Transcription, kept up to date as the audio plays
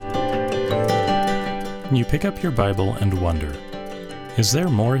You pick up your Bible and wonder, is there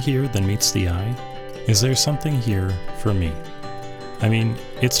more here than meets the eye? Is there something here for me? I mean,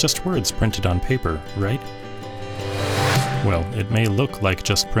 it's just words printed on paper, right? Well, it may look like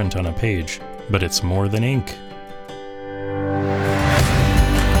just print on a page, but it's more than ink.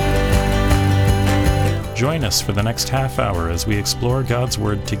 Join us for the next half hour as we explore God's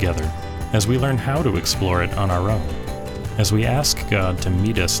Word together, as we learn how to explore it on our own, as we ask God to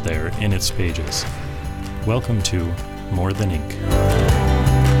meet us there in its pages. Welcome to More Than Ink.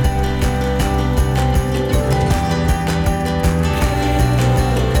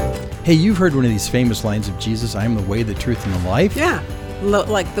 Hey, you've heard one of these famous lines of Jesus, I am the way, the truth, and the life. Yeah,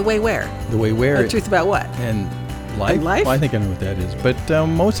 like the way where? The way where? The truth about what? And life? And life? Well, I think I know what that is. But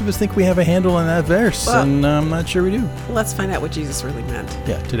most of us think we have a handle on that verse, Well, and I'm not sure we do. Let's find out what Jesus really meant.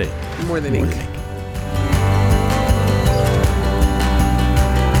 Yeah, today. More than ink.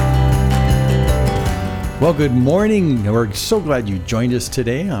 Well, good morning. We're so glad you joined us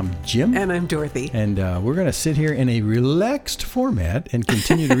today. I'm Jim. And I'm Dorothy. And we're going to sit here in a relaxed format and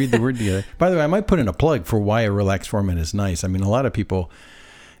continue to read the Word together. By the way, I might put in a plug for why a relaxed format is nice. I mean, a lot of people,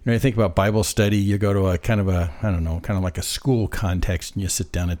 you think about Bible study, you go to a kind of like a school context, and you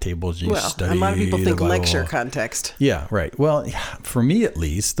sit down at tables and you study. A lot of people think Bible. lecture context. Yeah, right. Well, for me at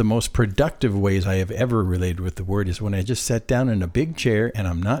least, the most productive ways I have ever related with the Word is when I just sat down in a big chair and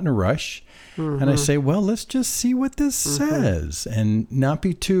I'm not in a rush. Mm-hmm. And I say, well, let's just see what this says and not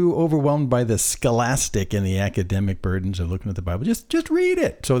be too overwhelmed by the scholastic and the academic burdens of looking at the Bible. Just read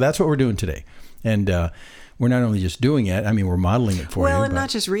it. So that's what we're doing today. And we're not only just doing it, I mean, we're modeling it for you. Well, and not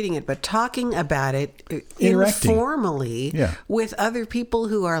just reading it, but talking about it interacting informally with other people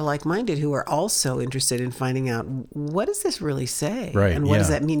who are like-minded, who are also interested in finding out, what does this really say? Right, and what does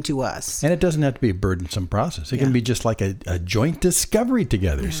that mean to us? And it doesn't have to be a burdensome process. It can be just like a joint discovery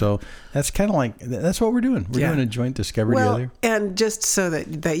together. Yeah. So that's kind of like, that's what we're doing. We're doing a joint discovery together. And just so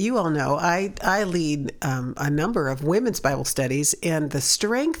that you all know, I lead a number of women's Bible studies, and the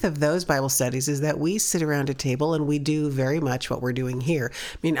strength of those Bible studies is that we sit around a table and we do very much what we're doing here.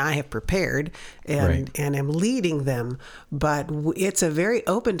 I mean, I have prepared and am leading them, but it's a very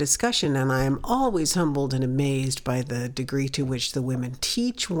open discussion, and I am always humbled and amazed by the degree to which the women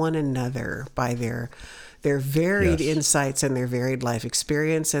teach one another by their varied insights and their varied life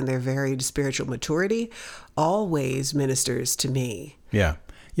experience and their varied spiritual maturity always ministers to me. Yeah.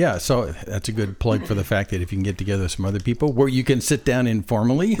 Yeah, so that's a good plug for the fact that if you can get together with some other people where you can sit down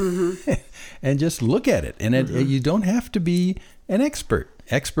informally and just look at it. And you don't have to be an expert.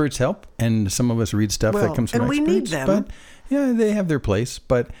 Experts help, and some of us read stuff that comes from experts. And we need them. But yeah, they have their place.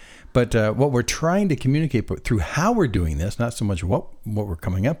 But what we're trying to communicate through how we're doing this, not so much what we're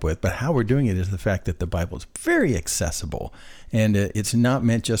coming up with, but how we're doing it, is the fact that the Bible is very accessible. And it's not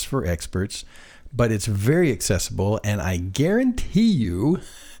meant just for experts, but it's very accessible. And I guarantee you,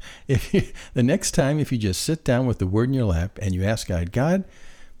 the next time, if you just sit down with the Word in your lap and you ask God,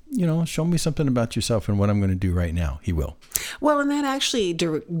 show me something about yourself and what I'm going to do right now, He will. Well, and that actually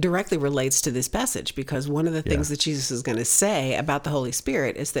directly relates to this passage, because one of the things that Jesus is going to say about the Holy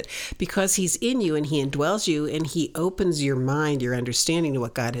Spirit is that because He's in you and He indwells you and He opens your mind, your understanding to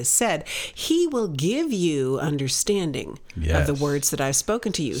what God has said, He will give you understanding of the words that I've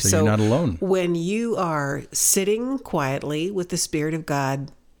spoken to you. So you're not alone. When you are sitting quietly with the Spirit of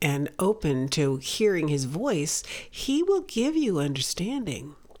God and open to hearing His voice, He will give you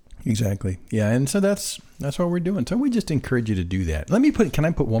understanding. Exactly. Yeah, and so that's what we're doing. So we just encourage you to do that. Can I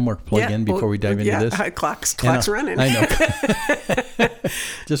put one more plug in before we dive into this? Yeah, clock's running. I know.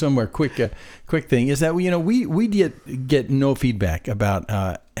 Just one more quick thing is that we get no feedback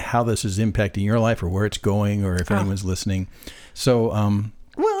about how this is impacting your life or where it's going or if anyone's listening. So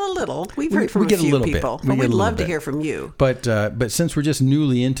well, a little. We've heard from a few people, but we'd love to hear from you. But since we're just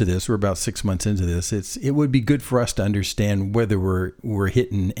newly into this, we're about 6 months into this, it would be good for us to understand whether we're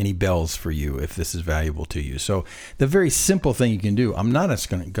hitting any bells for you, if this is valuable to you. So the very simple thing you can do, I'm not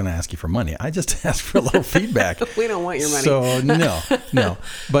going to ask you for money. I just ask for a little feedback. We don't want your money. So no.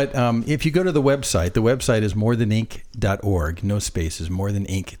 But if you go to the website is morethanink.org. No spaces,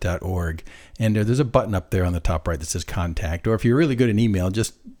 morethanink.org. And there's a button up there on the top right that says contact. Or if you're really good at email,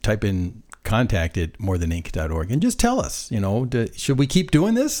 just type in contact@morethanink.org and just tell us, should we keep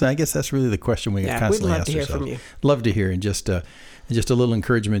doing this? I guess that's really the question we constantly ask ourselves. We'd love to hear from you. Love to hear, and just a little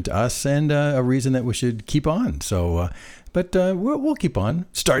encouragement to us and a reason that we should keep on. So, but we'll keep on,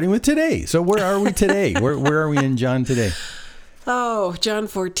 starting with today. So where are we today? Where are we in John today? Oh, John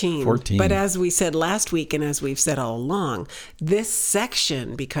 14. 14. But as we said last week, and as we've said all along, this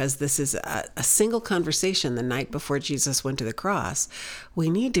section, because this is a single conversation the night before Jesus went to the cross, we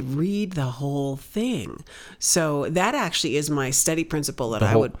need to read the whole thing. So that actually is my study principle that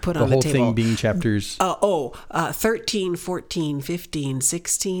I would put on the table. The whole thing being chapters? 13, 14, 15,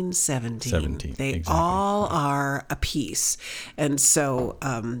 16, 17. They exactly. all are a piece. And so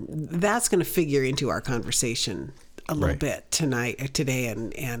that's going to figure into our conversation a little bit today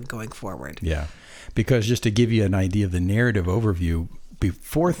and going forward. Yeah, because just to give you an idea of the narrative overview,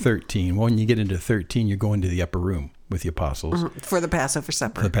 before 13, when you get into 13, you're going to the upper room with the apostles. For the Passover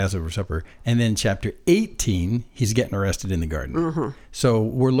supper. And then chapter 18, he's getting arrested in the garden. So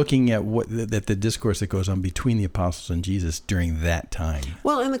we're looking at the discourse that goes on between the apostles and Jesus during that time.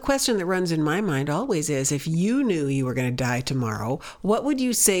 Well, and the question that runs in my mind always is, if you knew you were going to die tomorrow, what would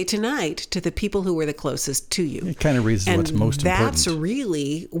you say tonight to the people who were the closest to you? It kind of raises what's most important. That's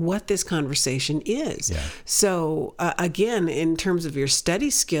really what this conversation is. Yeah. So again, in terms of your study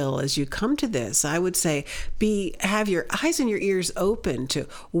skill, as you come to this, I would say have your eyes and your ears open to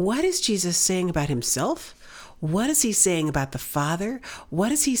what is Jesus saying about himself? What is he saying about the Father? What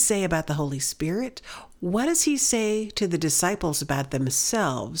does he say about the Holy Spirit? What does he say to the disciples about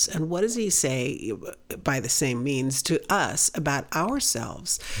themselves? And what does he say, by the same means, to us about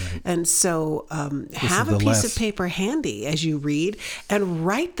ourselves? Right. And so have a piece of paper handy as you read and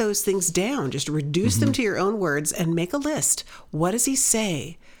write those things down. Just reduce them to your own words and make a list. What does he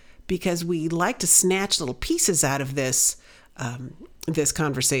say? Because we like to snatch little pieces out of this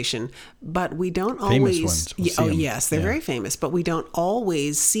conversation, but we don't always. Famous ones. Yes, they're very famous, but we don't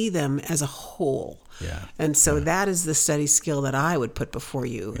always see them as a whole. Yeah. And so that is the study skill that I would put before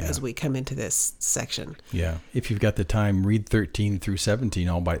you as we come into this section. Yeah. If you've got the time, read 13 through 17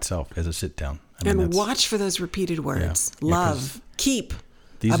 all by itself as a sit down. And watch for those repeated words. Yeah. Love, keep.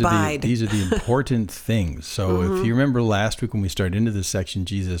 Abide. These are the important things. So if you remember last week when we started into this section,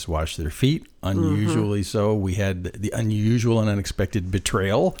 Jesus washed their feet, unusually so. We had the unusual and unexpected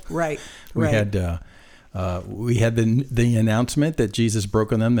betrayal. Right. We had the announcement that Jesus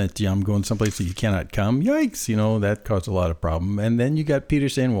broke on them that I'm going someplace that you cannot come. Yikes! That caused a lot of problem. And then you got Peter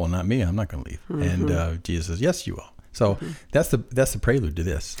saying, "Well, not me. I'm not going to leave." And Jesus says, "Yes, you will." So that's the prelude to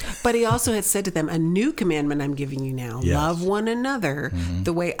this. But he also had said to them, "A new commandment I'm giving you now. Yes. Love one another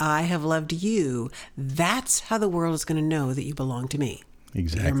the way I have loved you. That's how the world is going to know that you belong to me.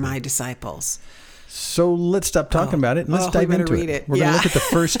 Exactly. You're my disciples." So let's stop talking about it and let's dive into it. We're going to look at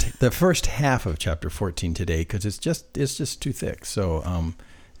the first half of chapter 14 today because it's just too thick. So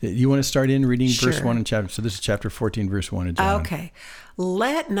you want to start in reading verse 1 in chapter. So this is chapter 14, verse 1 of John. Okay.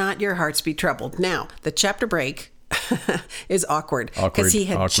 Let not your hearts be troubled. Now, the chapter break is awkward because he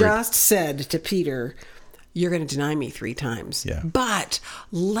had just said to Peter, "You're going to deny me 3 times. Yeah. But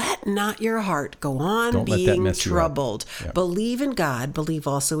let not your heart go on being troubled. Yeah. Believe in God, believe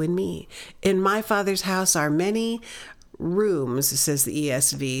also in me. In my Father's house are many rooms," says the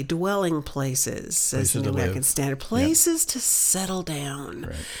ESV, "dwelling places," says the New American Standard, places to settle down.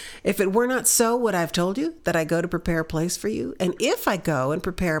 Right. "If it were not so, would I have told you that I go to prepare a place for you? And if I go and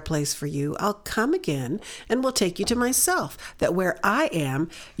prepare a place for you, I'll come again and will take you to myself, that where I am,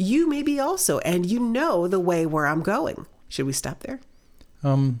 you may be also, and you know the way where I'm going." Should we stop there?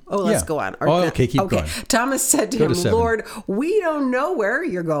 Let's go on. Keep going. Thomas said to him, "Lord, we don't know where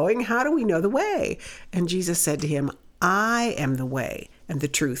you're going. How do we know the way?" And Jesus said to him, "I am the way and the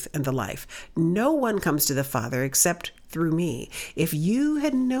truth and the life. No one comes to the Father except through me. If you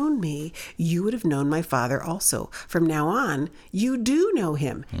had known me, you would have known my Father also. From now on, you do know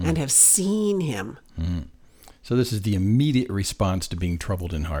him and have seen him." So this is the immediate response to being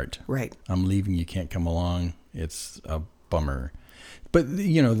troubled in heart. Right. I'm leaving. You can't come along. It's a bummer. But,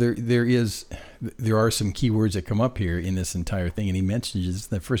 there are some key words that come up here in this entire thing. And he mentions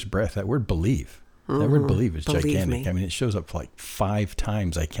the first breath, that word believe. That word believe is gigantic. I mean, it shows up like 5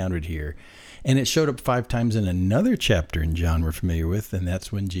 times I counted here. And it showed up 5 times in another chapter in John we're familiar with, and that's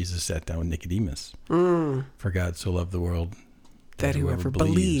when Jesus sat down with Nicodemus. For God so loved the world that whoever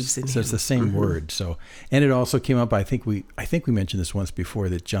believes in him. So it's the same word. So, and it also came up, I think we mentioned this once before,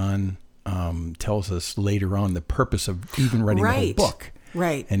 that John tells us later on the purpose of even writing the whole book.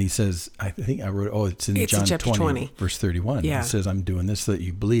 Right. And he says, I think I wrote, it's in John 20, verse 31. Yeah. It says, "I'm doing this so that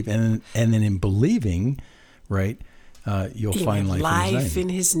you believe." And then in believing, right, you'll find life in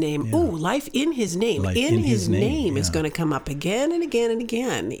his name. Yeah. Oh, life in his name. Life in his name is going to come up again and again and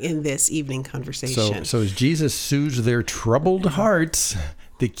again in this evening conversation. So as Jesus soothes their troubled hearts,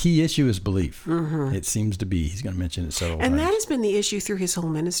 The key issue is belief. It seems to be. He's going to mention it several times. And that has been the issue through his whole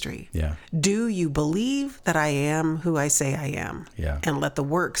ministry. Yeah. Do you believe that I am who I say I am? Yeah. And let the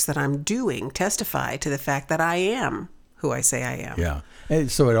works that I'm doing testify to the fact that I am who I say I am. Yeah.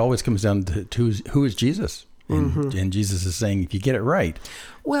 And so it always comes down to who is Jesus? And Jesus is saying, if you get it right.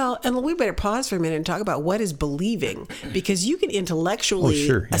 Well, and we better pause for a minute and talk about what is believing, because you can intellectually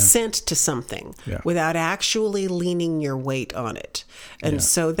assent to something without actually leaning your weight on it. And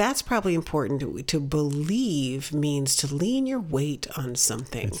so that's probably important. To believe means to lean your weight on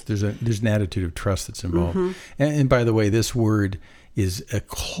something. There's an attitude of trust that's involved. And by the way, this word is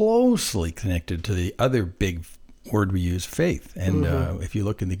closely connected to the other big word we use, faith. And if you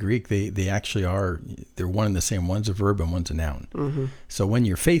look in the Greek, they actually they're one and the same. One's a verb and one's a noun. So when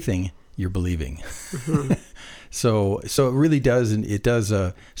you're faithing, you're believing. So it really does, and it does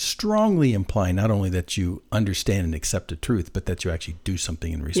strongly imply not only that you understand and accept the truth, but that you actually do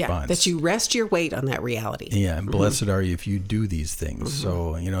something in response. Yeah, that you rest your weight on that reality. Yeah, and blessed are you if you do these things.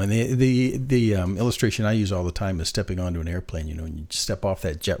 So, and the illustration I use all the time is stepping onto an airplane. When you step off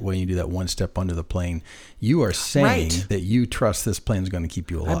that jetway and you do that one step onto the plane, you are saying that you trust this plane is going to keep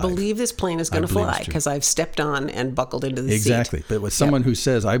you alive. I believe this plane is going to fly because I've stepped on and buckled into the seat. Exactly. But with someone who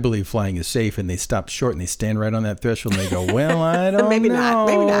says, I believe flying is safe, and they stop short and they stand right on that threshold and they go, well, I don't maybe know.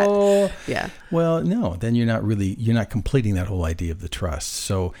 Maybe not. Yeah. Well, no, then you're not completing that whole idea of the trust.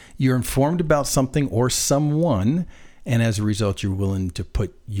 So you're informed about something or someone, and as a result, you're willing to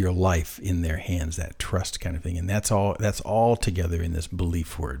put your life in their hands, that trust kind of thing. And that's all together in this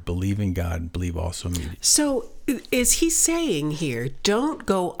belief word. Believe in God, believe also in me. So is he saying here, don't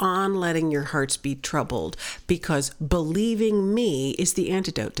go on letting your hearts be troubled, because believing me is the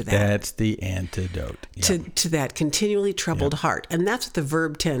antidote to that. That's the antidote. To that continually troubled heart. And that's what the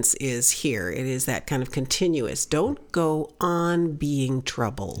verb tense is here. It is that kind of continuous. Don't go on being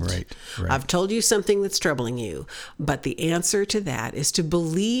troubled. Right. I've told you something that's troubling you, but the answer to that is to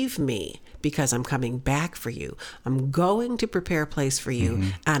believe me, because I'm coming back for you. I'm going to prepare a place for you,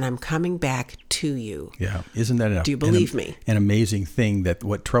 and I'm coming back to you. Yeah. Isn't that Do you believe me? An amazing thing that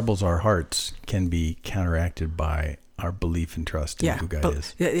what troubles our hearts can be counteracted by our belief and trust in who God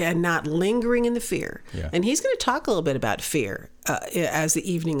is. And not lingering in the fear. Yeah. And he's going to talk a little bit about fear as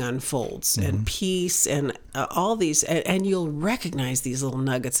the evening unfolds, and peace, and all these. And you'll recognize these little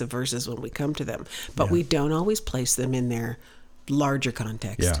nuggets of verses when we come to them. But we don't always place them in their larger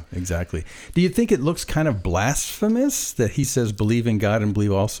context. Yeah, exactly. Do you think it looks kind of blasphemous that he says, believe in God and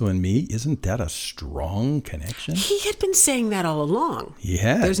believe also in me? Isn't that a strong connection? He had been saying that all along.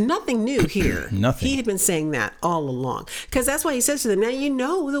 Yeah. There's nothing new here. Nothing. He had been saying that all along. Because that's why he says to them, now you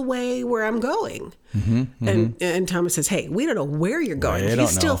know the way where I'm going. And Thomas says, hey, we don't know where you're going. He's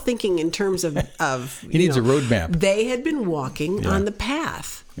still thinking in terms of he needs a roadmap. They had been walking on the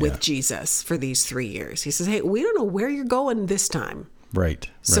path with Jesus for these 3 years. He says, hey, we don't know where you're going this time. Right.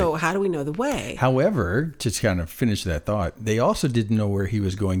 So how do we know the way? However, to kind of finish that thought, they also didn't know where he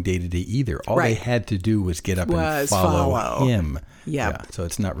was going day to day either. All they had to do was get up and follow him. Yeah. So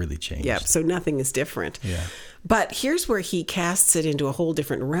it's not really changed. Yeah. So nothing is different. Yeah. But here's where he casts it into a whole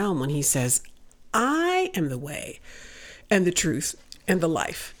different realm when he says, I am the way and the truth and the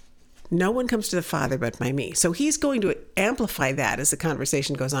life. No one comes to the Father but by me. So he's going to amplify that as the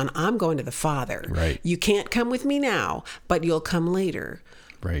conversation goes on. I'm going to the Father. Right. You can't come with me now, but you'll come later.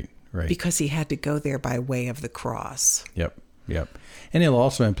 Right. Because he had to go there by way of the cross. Yep. And he'll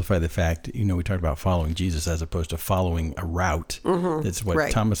also amplify the fact, we talked about following Jesus as opposed to following a route. That's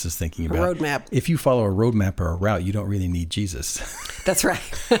what Thomas is thinking about. A roadmap. If you follow a roadmap or a route, you don't really need Jesus. That's right.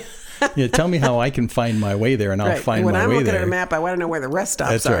 Tell me how I can find my way there, and I'll find my way there. When I'm looking at a map, I want to know where the rest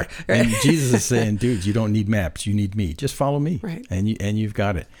stops are. Right. And Jesus is saying, dudes, you don't need maps. You need me. Just follow me. Right. And you've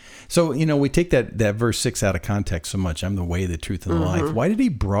got it. So, we take that verse 6 out of context so much. I'm the way, the truth, and the life. Why did he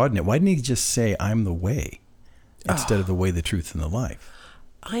broaden it? Why didn't he just say, I'm the way, instead of the way, the truth, and the life?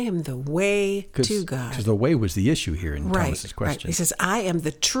 I am the way to God. Because the way was the issue here in Thomas's question. Right. He says, I am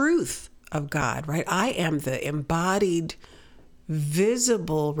the truth of God, right? I am the embodied,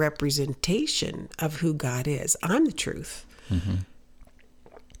 visible representation of who God is. I'm the truth.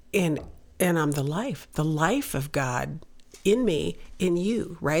 And I'm the life of God in me, in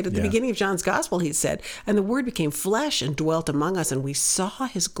you, right? At the beginning of John's gospel, he said, and the word became flesh and dwelt among us, and we saw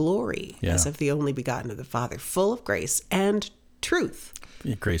his glory as of the only begotten of the Father, full of grace and truth.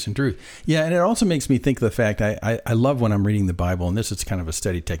 Grace and truth. Yeah, and it also makes me think of the fact, I love when I'm reading the Bible, and this is kind of a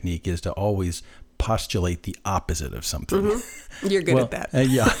study technique, is to always postulate the opposite of something. You're good at that.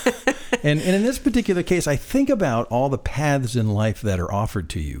 Yeah. And in this particular case, I think about all the paths in life that are offered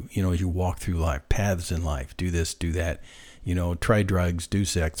to you, as you walk through life, paths in life, do this, do that. try drugs, do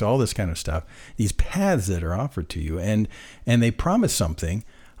sex, all this kind of stuff. These paths that are offered to you, and they promise something.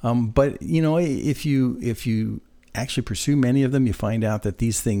 But if you actually pursue many of them, you find out that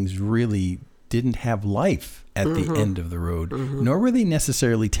these things really didn't have life at the end of the road, nor were they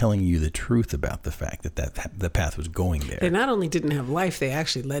necessarily telling you the truth about the fact that the path was going there. They not only didn't have life, they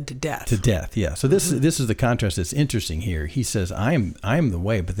actually led to death. To death, yeah. So this is the contrast that's interesting here. He says, I am the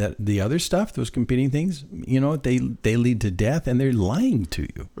way, but that the other stuff, those competing things, they lead to death, and they're lying to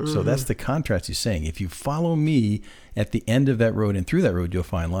you. So that's the contrast he's saying. If you follow me at the end of that road and through that road, you'll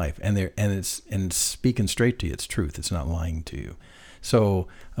find life. And it's speaking straight to you. It's truth. It's not lying to you. So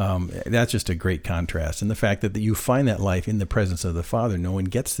that's just a great contrast. And the fact that you find that life in the presence of the Father, no one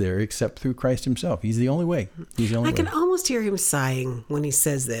gets there except through Christ himself. He's the only way. He's the only way. I can almost hear him sighing when he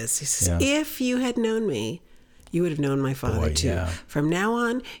says this. He says, if you had known me, you would have known my Father too. Yeah. From now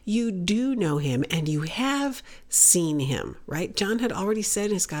on, you do know him, and you have seen him, right? John had already said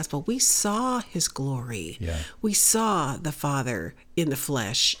in his gospel, we saw his glory. Yeah. We saw the Father in the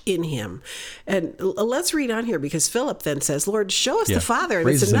flesh, in him. And let's read on here, because Philip then says, Lord, show us the Father. And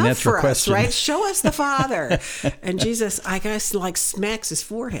raises it's enough for question. us, right? Show us the Father. And Jesus, I guess, smacks his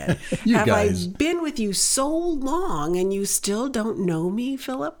forehead. Have I been with you so long, and you still don't know me,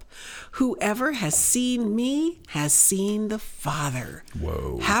 Philip? Whoever has seen me has seen the Father.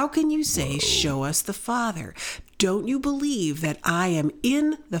 Whoa. How can you say, show us the Father? Don't you believe that I am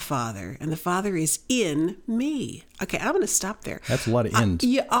in the Father and the Father is in me? Okay, I'm going to stop there. That's a lot of ends.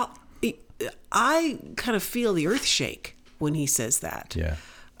 I kind of feel the earth shake when he says that.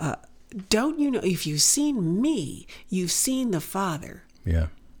 Yeah. Don't you know, if you've seen me, you've seen the Father. Yeah.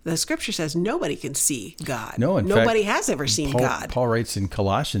 The scripture says nobody can see God. No, nobody has ever seen God. Paul writes in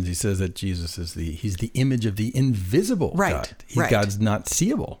Colossians, he says that Jesus is he's the image of the invisible God. God's not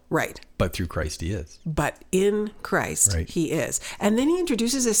seeable. Right. But through Christ he is. But in Christ he is. And then he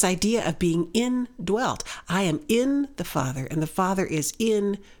introduces this idea of being indwelt. I am in the Father, and the Father is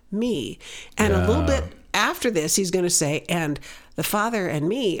in me. And a little bit after this, he's going to say, and the Father and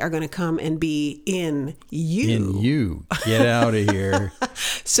me are going to come and be in you. In you. Get out of here.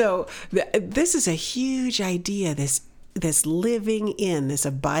 So this is a huge idea, this living in, this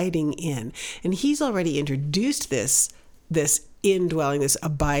abiding in. And he's already introduced this indwelling, this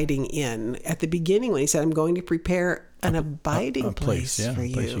abiding in at the beginning when he said, I'm going to prepare an abiding place for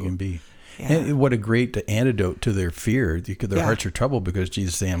you. A place you can be. Yeah. And what a great antidote to their fear. Their hearts are troubled because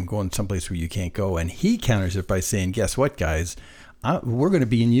Jesus is saying, I'm going someplace where you can't go. And he counters it by saying, guess what, guys? We're going to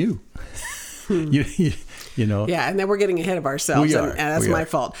be in you. You know. Yeah, and then we're getting ahead of ourselves, and that's my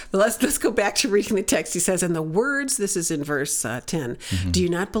fault. But let's go back to reading the text. He says, and the words, this is in verse 10, do you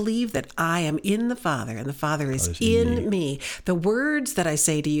not believe that I am in the Father, and the Father is in me? The words that I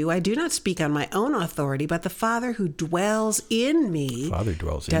say to you, I do not speak on my own authority, but the Father who dwells in me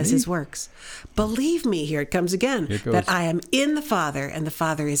does his works. Believe me, here it comes again, that I am in the Father, and the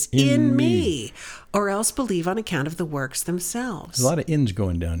Father is in me. Or else believe on account of the works themselves. There's a lot of ins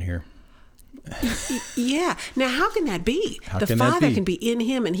going down here. Yeah. Now, how can that be? The Father can be in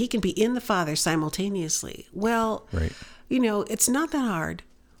him and he can be in the Father simultaneously. Well, it's not that hard.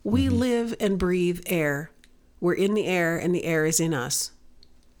 We live and breathe air. We're in the air and the air is in us.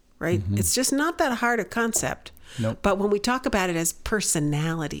 Right? It's just not that hard a concept. Nope. But when we talk about it as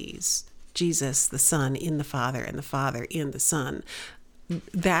personalities, Jesus, the Son, in the Father, and the Father in the Son,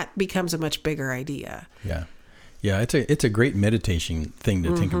 that becomes a much bigger idea. Yeah. Yeah, it's a great meditation thing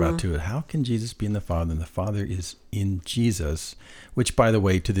to think about too. How can Jesus be in the Father and the Father is in Jesus? Which, by the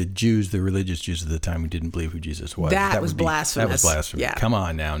way, to the Jews, the religious Jews of the time who didn't believe who Jesus was, that was blasphemous. That was blasphemy. Yeah. Come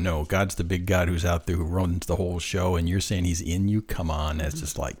on now. No, God's the big God who's out there who runs the whole show, and you're saying he's in you? Come on. That's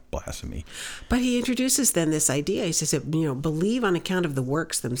just like blasphemy. But he introduces then this idea. He says, believe on account of the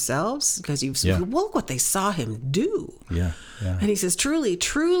works themselves, because look what they saw him do. Yeah. And he says, truly,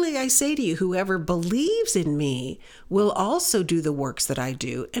 truly, I say to you, whoever believes in me will also do the works that I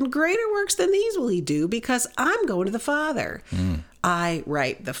do, and greater works than these will he do, because I'm going to the Father.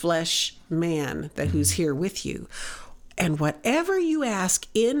 I, the flesh man who's here with you. And whatever you ask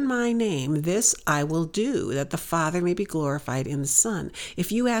in my name, this I will do, that the Father may be glorified in the Son.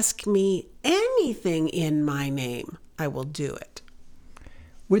 If you ask me anything in my name, I will do it.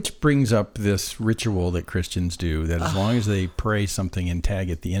 Which brings up this ritual that Christians do, that as long as they pray something and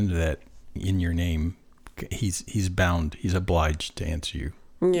tag at the end of that in your name, he's bound, he's obliged to answer you.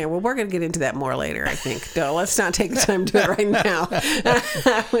 Yeah, well, we're going to get into that more later, I think. No, let's not take the time to do it right now.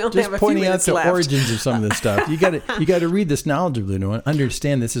 We only have a few minutes left. Just pointing out the origins of some of this stuff. You got to read this knowledgeably and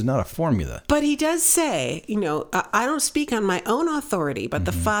understand this is not a formula. But he does say, I don't speak on my own authority, but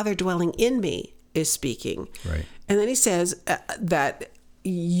the Father dwelling in me is speaking. Right. And then he says that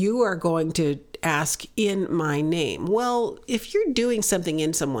you are going to ask in my name. Well, if you're doing something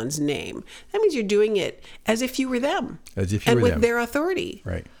in someone's name, that means you're doing it as if you were them. As if you and were with them. their authority.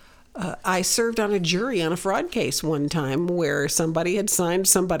 Right. I served on a jury on a fraud case one time where somebody had signed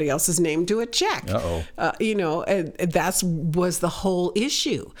somebody else's name to a check. And that was the whole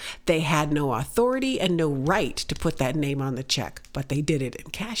issue. They had no authority and no right to put that name on the check, but they did it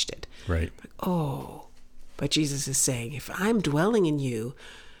and cashed it. Right. But Jesus is saying, if I'm dwelling in you,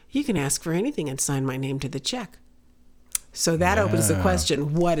 you can ask for anything and sign my name to the check. So that opens the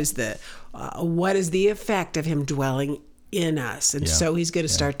question: what is the effect of him dwelling in us? And so he's going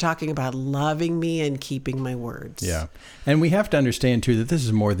to start talking about loving me and keeping my words. Yeah. And we have to understand too that this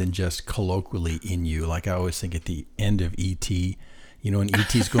is more than just colloquially in you. Like I always think at the end of E.T., when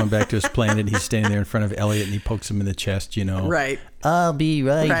E.T.'s going back to his planet, he's standing there in front of Elliot and he pokes him in the chest, Right. I'll be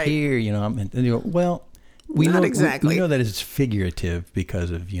right here, well, we Not know exactly. we know that it's figurative because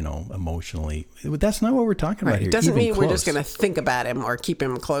of, emotionally. That's not what we're talking about here. It doesn't even mean we're just close. going to think about him or keep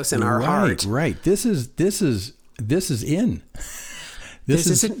him close in our heart. Right. This is in. This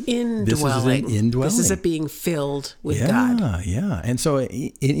is an indwelling. This is an indwelling. This is a being filled with God. Yeah. And so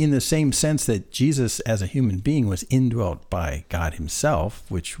in the same sense that Jesus as a human being was indwelt by God himself,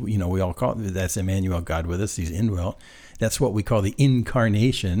 which, we all call it, that's Emmanuel, God with us, he's indwelt. That's what we call the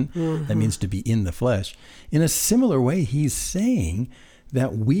incarnation. Mm-hmm. That means to be in the flesh. In a similar way, he's saying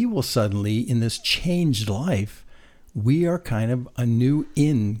that we will suddenly, in this changed life, we are kind of a new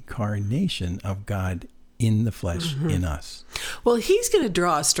incarnation of God in the flesh, in us. Well, he's going to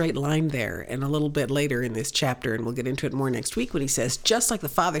draw a straight line there and a little bit later in this chapter, and we'll get into it more next week when he says, just like the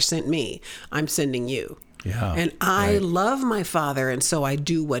Father sent me, I'm sending you. Yeah, and I love my Father, and so I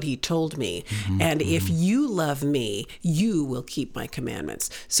do what he told me. And if you love me, you will keep my commandments.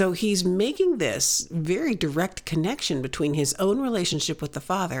 So he's making this very direct connection between his own relationship with the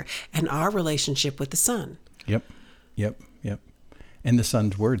Father and our relationship with the Son. Yep. And the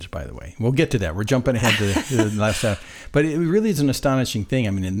Son's words, by the way. We'll get to that. We're jumping ahead to the last half. But it really is an astonishing thing.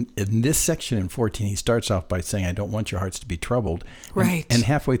 I mean, in this section in 14, he starts off by saying, I don't want your hearts to be troubled. Right. And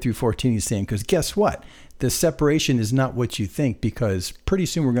halfway through 14, he's saying, because guess what? The separation is not what you think, because pretty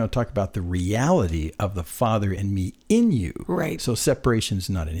soon we're going to talk about the reality of the Father and me in you. Right. So separation is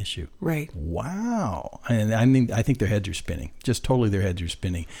not an issue. Right. Wow. And I think their heads are spinning. Just totally their heads are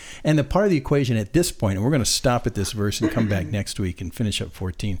spinning. And the part of the equation at this point, and we're going to stop at this verse and come back next week and finish up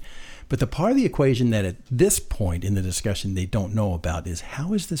 14. But the part of the equation that at this point in the discussion they don't know about is,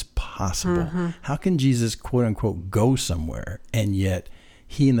 how is this possible? How can Jesus, quote unquote, go somewhere and yet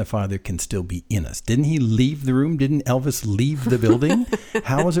he and the Father can still be in us? Didn't he leave the room? Didn't Elvis leave the building?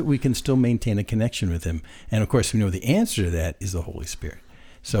 How is it we can still maintain a connection with him? And of course, we know the answer to that is the Holy Spirit.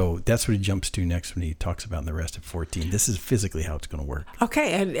 So that's what he jumps to next when he talks about in the rest of 14. This is physically how it's going to work.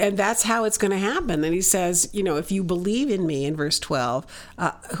 Okay, and that's how it's going to happen. And he says, if you believe in me, in verse 12,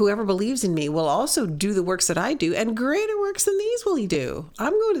 whoever believes in me will also do the works that I do, and greater works than these will he do.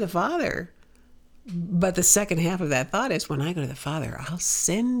 I'm going to the Father. But the second half of that thought is, when I go to the Father, I'll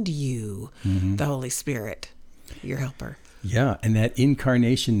send you the Holy Spirit, your helper. Yeah, and that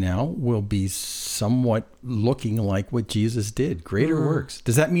incarnation now will be somewhat looking like what Jesus did, greater works.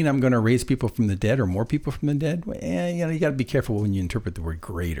 Does that mean I'm going to raise people from the dead or more people from the dead? Well, you got to be careful when you interpret the word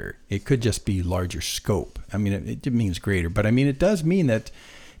greater. It could just be larger scope. I mean, it means greater, but I mean, it does mean that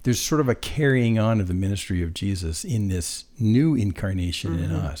there's sort of a carrying on of the ministry of Jesus in this new incarnation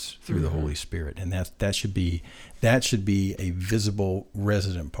in us through the Holy Spirit. And that should be a visible,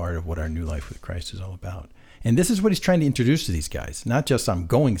 resident part of what our new life with Christ is all about. And this is what he's trying to introduce to these guys. Not just I'm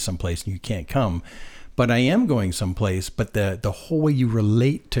going someplace and you can't come, but I am going someplace, but the whole way you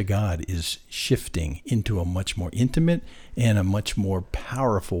relate to God is shifting into a much more intimate and a much more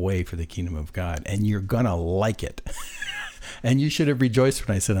powerful way for the kingdom of God. And you're going to like it. And you should have rejoiced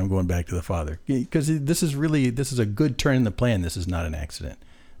when I said I'm going back to the Father, because this is a good turn in the plan. This is not an accident.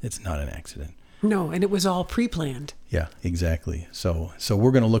 It's not an accident. No, and it was all pre-planned. Yeah, exactly. So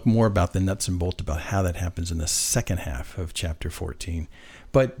we're going to look more about the nuts and bolts about how that happens in the second half of chapter 14.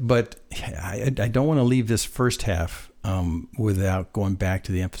 But I don't want to leave this first half without going back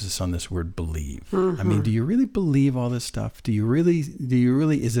to the emphasis on this word believe. I mean, do you really believe all this stuff? Do you really,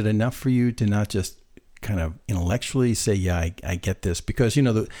 is it enough for you to not just kind of intellectually say, yeah, I get this? Because,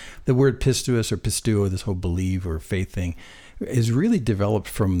 the word pistuos or pistuo, this whole believe or faith thing, is really developed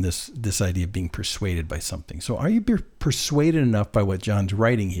from this idea of being persuaded by something. So are you persuaded enough by what John's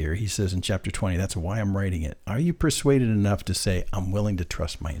writing here? He says in chapter 20, that's why I'm writing it. Are you persuaded enough to say, I'm willing to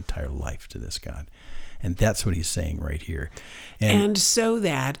trust my entire life to this God? And that's what he's saying right here. And so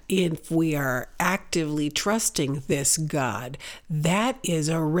that if we are actively trusting this God, that is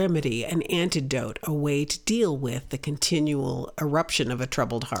a remedy, an antidote, a way to deal with the continual eruption of a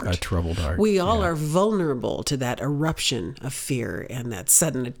troubled heart. A troubled heart. We all are vulnerable to that eruption of fear and that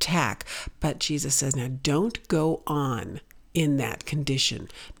sudden attack. But Jesus says, now don't go on in that condition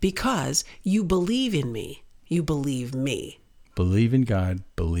because you believe in me. You believe me. Believe in God,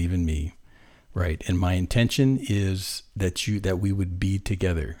 believe in me. Right. And my intention is that we would be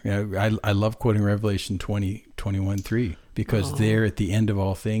together. I love quoting Revelation 20:21-3, because there at the end of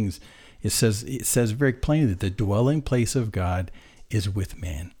all things, it says very plainly that the dwelling place of God is with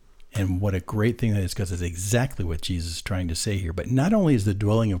man. And what a great thing that is, because it's exactly what Jesus is trying to say here. But not only is the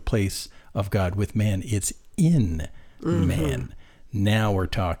dwelling place of God with man, it's in man. Now we're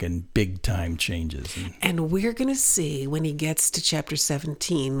talking big time changes. And we're going to see when he gets to chapter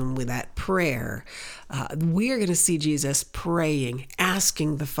 17 with that prayer, we're going to see Jesus praying,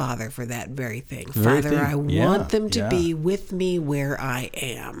 asking the Father for that very thing. Father, I want them to be with me where I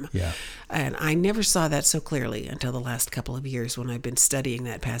am. Yeah. And I never saw that so clearly until the last couple of years when I've been studying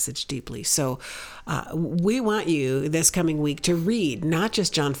that passage deeply. So we want you this coming week to read not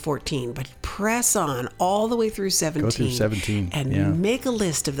just John 14, but press on all the way through 17. Go through 17. And make a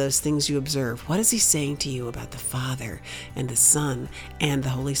list of those things you observe. What is he saying to you about the Father and the Son and the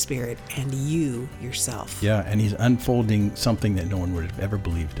Holy Spirit and you yourself? Yeah, and he's unfolding something that no one would have ever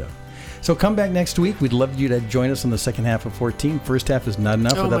believed of. So come back next week. We'd love you to join us on the second half of 14. First half is not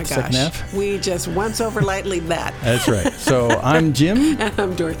enough without the second half. We just once over lightly that. That's right. So I'm Jim. And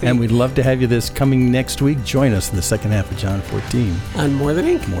I'm Dorothy. And we'd love to have you this coming next week. Join us in the second half of John 14. On More Than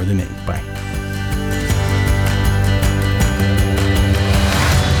Ink. More Than Ink. Bye.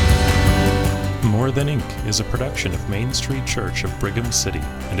 More Than Ink is a production of Main Street Church of Brigham City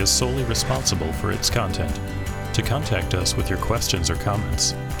and is solely responsible for its content. To contact us with your questions or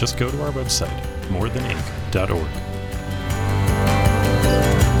comments, just go to our website, morethanink.org.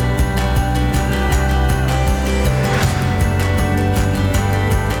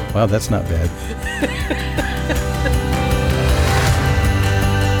 Wow, that's not bad.